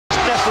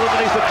Newcastle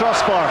underneath the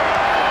crossbar.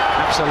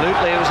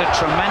 Absolutely, it was a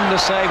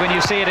tremendous save when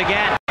you see it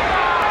again.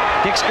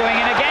 Dick's going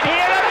in again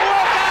here, and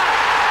Walker has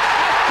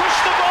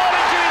pushed the ball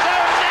into his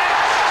own net.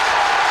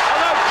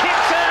 Although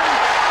Kitson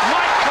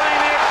might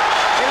claim it,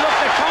 it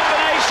looked a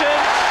combination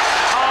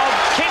of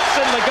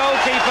Kitson, the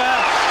goalkeeper,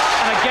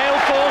 and a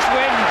gale-force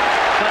wind.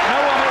 But no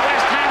one at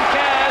West Ham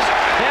cares.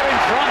 They're in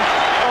front.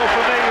 Oh,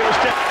 for me it was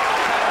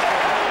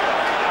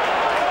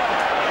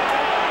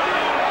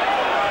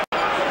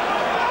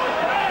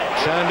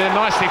turned in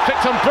nicely,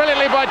 flicked on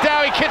brilliantly by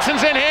Dowie.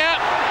 Kitson's in here.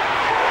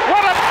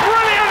 What a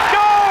brilliant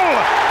goal!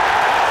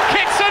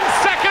 Kitson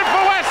second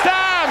for West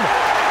Ham.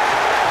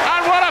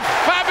 And what a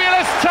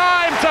fabulous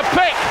time to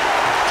pick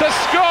to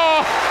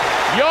score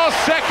your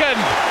second.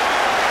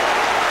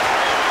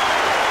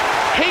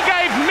 He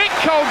gave Nick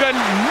Colgan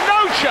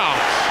no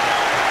chance.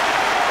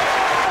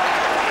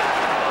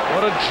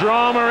 What a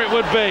drama it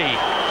would be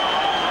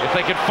if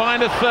they could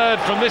find a third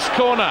from this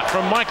corner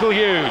from Michael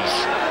Hughes.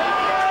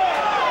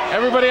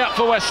 Everybody up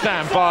for West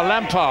Ham, bar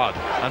Lampard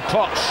and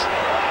Potts.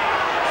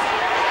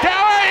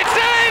 Dowie, it's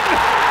in!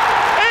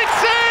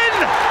 It's in!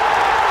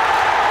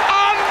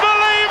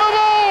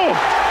 Unbelievable!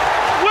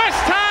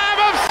 West Ham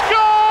have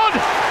scored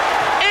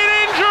in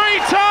injury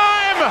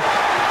time!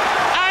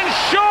 And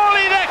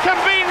surely there can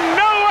be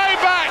no way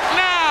back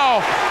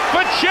now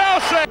for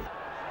Chelsea!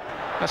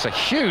 That's a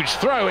huge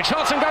throw, and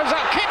Charlton goes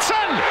up.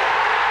 Kitson!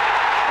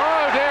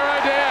 Oh dear,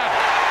 oh dear.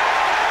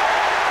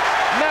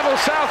 Neville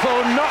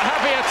Southall not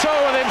happy at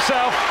all with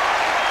himself.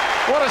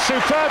 What a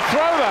superb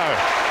throw though.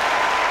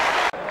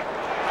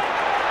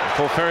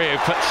 Porfirio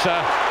puts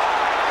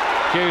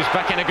Hughes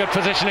back in a good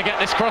position to get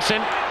this cross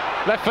in.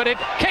 Left-footed,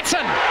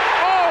 Kitson!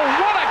 Oh,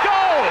 what a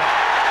goal!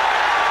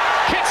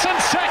 Kitson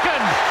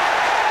second!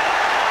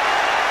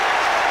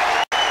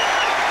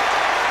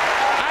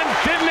 And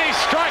didn't he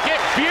strike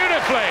it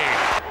beautifully?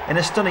 In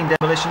a stunning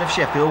demolition of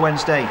Sheffield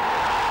Wednesday,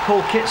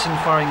 Paul Kitson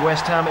firing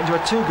West Ham into a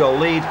 2-goal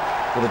lead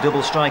with a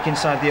double strike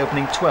inside the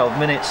opening 12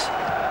 minutes.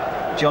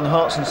 John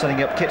Hartson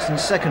setting up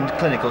Kitson's second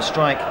clinical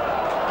strike.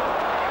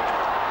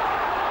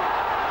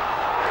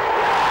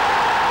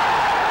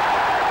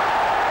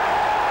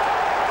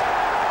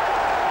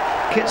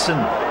 Kitson,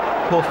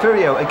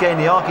 Porfirio again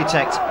the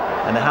architect,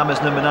 and the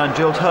Hammers number 9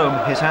 drilled home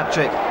his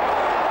hat-trick.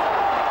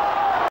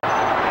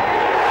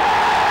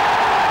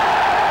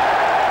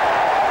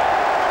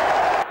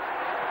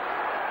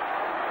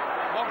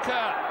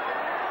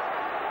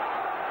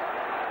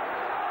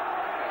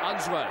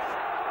 Unsworth.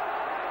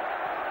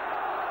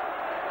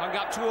 Hung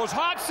up towards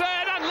Hartson,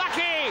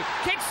 unlucky!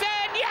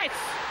 Kitson, yes!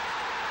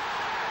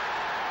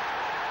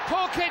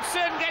 Paul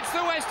Kitson gets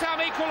the West Ham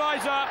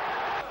equaliser.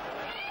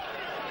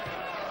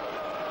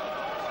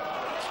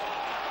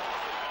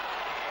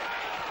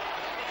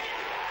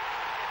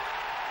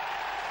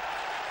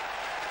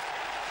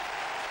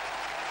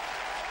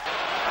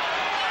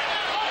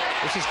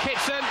 This is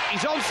Kitson,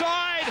 he's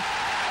onside,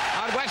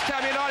 and West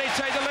Ham United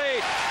take the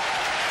lead.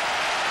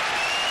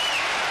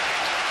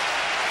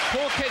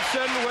 Paul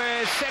Kitson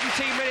with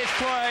 17 minutes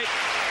play.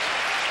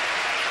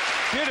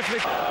 Beautifully.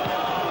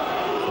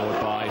 Forward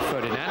by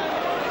Ferdinand.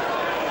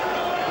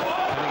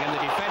 Coming in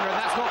the defender,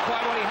 and that's not quite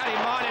what he had in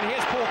mind. And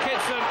here's Paul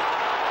Kitson.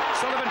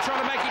 Sullivan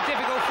trying to make it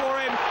difficult for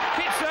him.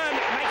 Kitson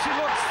makes it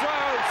look so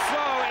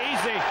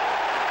easy.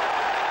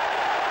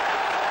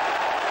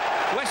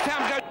 West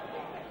Ham go.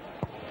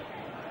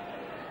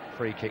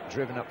 Free kick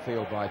driven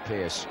upfield by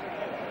Pearce.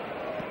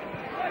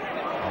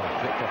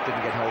 Flipcroft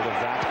didn't get hold of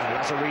that, and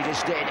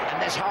Lazaridis did, and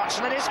there's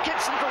Hartson, and it's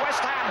Kitson for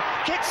West Ham.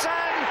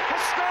 Kitson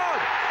has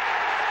scored!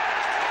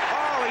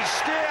 Oh, he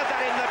steered that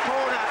in the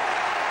corner.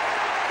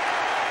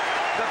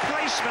 The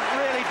placement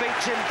really beat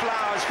Tim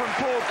Flowers from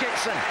Paul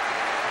Kitson,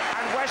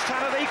 and West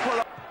Ham have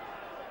equal.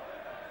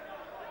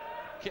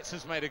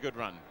 Kitson's made a good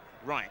run.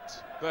 Right,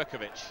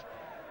 Berkovic.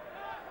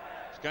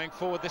 He's going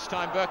forward this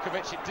time,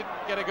 Berkovic. It didn't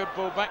get a good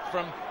ball back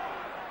from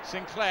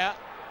Sinclair,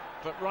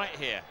 but right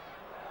here.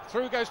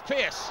 Through goes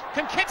Pearce.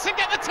 Can Kitson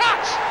get the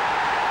touch?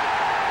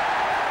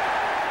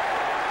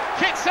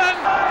 Kitson!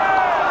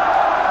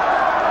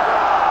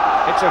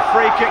 It's a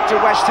free kick to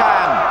West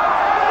Ham.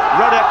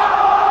 Ruddock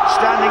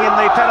standing in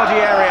the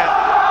penalty area.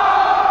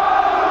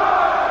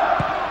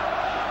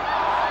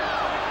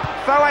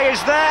 Foe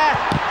is there.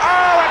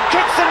 Oh, and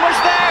Kitson was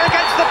there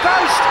against the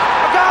post.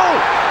 A goal.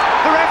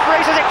 The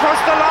referee says it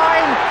crossed the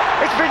line.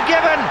 It's been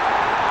given.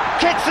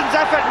 Kitson's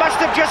effort must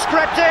have just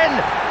crept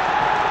in.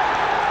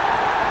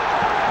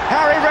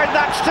 Harry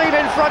Redknapp's team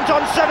in front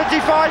on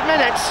 75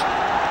 minutes.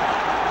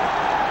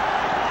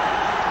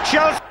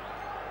 Chelsea.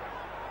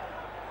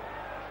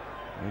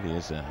 Really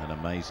is an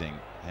amazing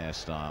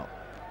hairstyle.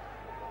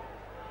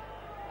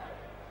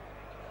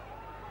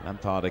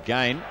 Lampard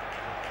again.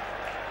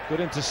 Good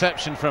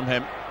interception from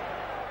him.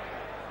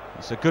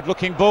 It's a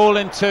good-looking ball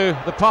into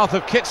the path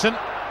of Kitson.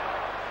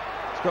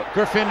 He's got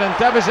Griffin and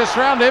Devizes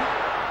around him.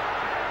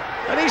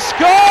 And he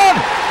scored!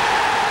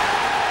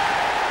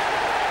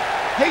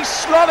 He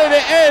slotted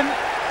it in.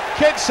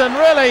 Kitson,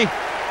 really.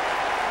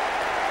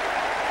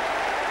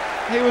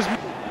 He was...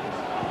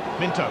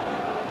 Minto.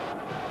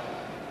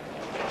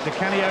 Di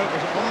Canio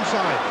is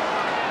onside.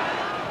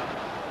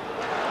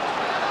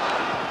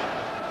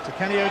 Di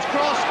Canio's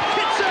cross.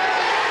 Kitson!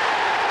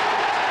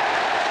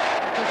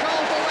 The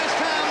goal for West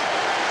Ham.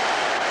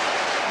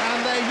 And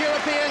their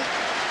European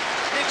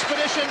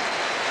expedition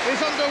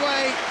is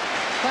underway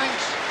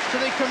thanks to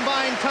the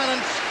combined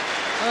talents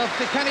of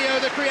Di Canio,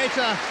 the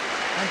creator,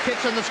 and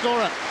Kitson, the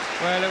scorer.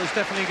 Well, it was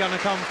definitely going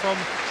to come from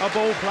a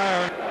ball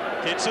player.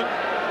 Kitson,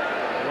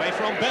 away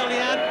from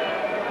Bellian.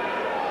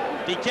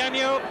 Di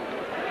Canio.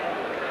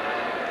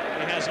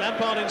 He has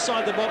Lampard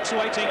inside the box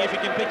waiting if he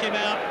can pick him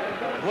out.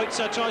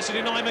 Witzer tries to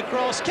deny him a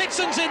cross.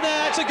 Kitson's in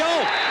there, it's a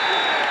goal!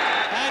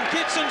 And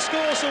Kitson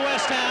scores for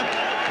West Ham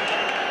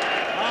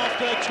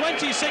after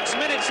 26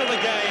 minutes of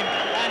the game,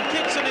 and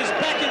Kitson is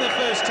back in the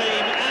first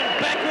team and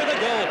back with a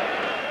goal.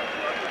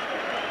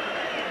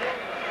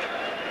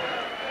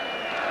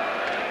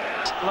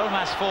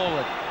 Lomas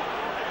forward.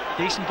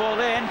 Decent ball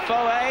in,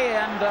 Foe,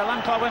 and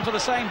Lampard went for the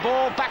same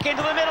ball, back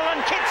into the middle, and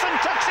Kitson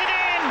tucks it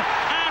in,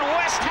 and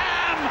West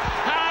Ham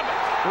have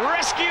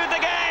rescued the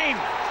game,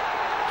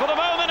 for the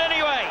moment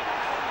anyway.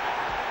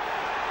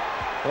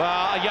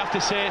 Well, you have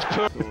to say it's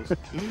poor.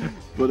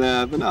 but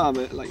no,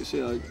 like you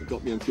say, I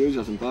got my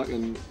enthusiasm back,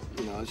 and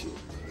you know,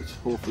 it's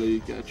hopefully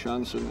get a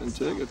chance and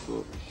take it.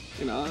 But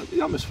you know,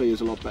 the atmosphere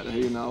is a lot better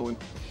here now, and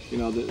you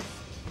know,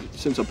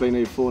 since I've been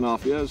here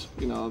 4.5 years,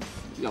 you know,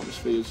 the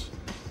atmosphere is,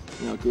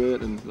 you know,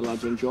 great, and the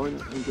lads are enjoying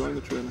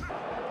the training.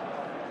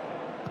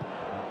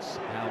 That's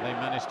how they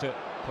managed to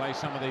play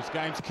some of these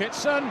games.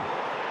 Kitson!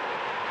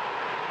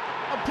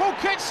 And Paul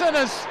Kitson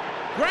has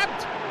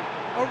grabbed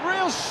a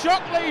real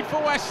shock lead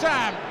for West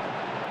Ham.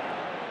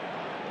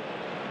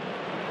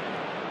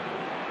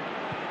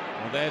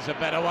 Well, there's a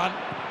better one.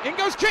 In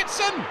goes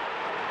Kitson!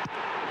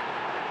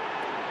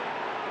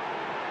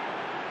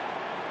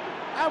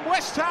 And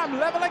West Ham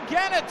level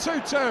again at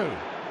 2-2.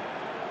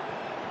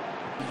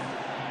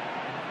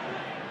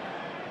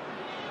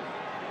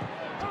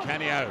 Di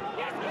Canio.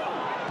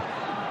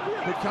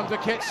 Here comes a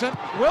Kitson.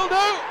 Will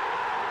do!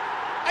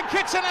 And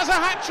Kitson has a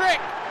hat-trick!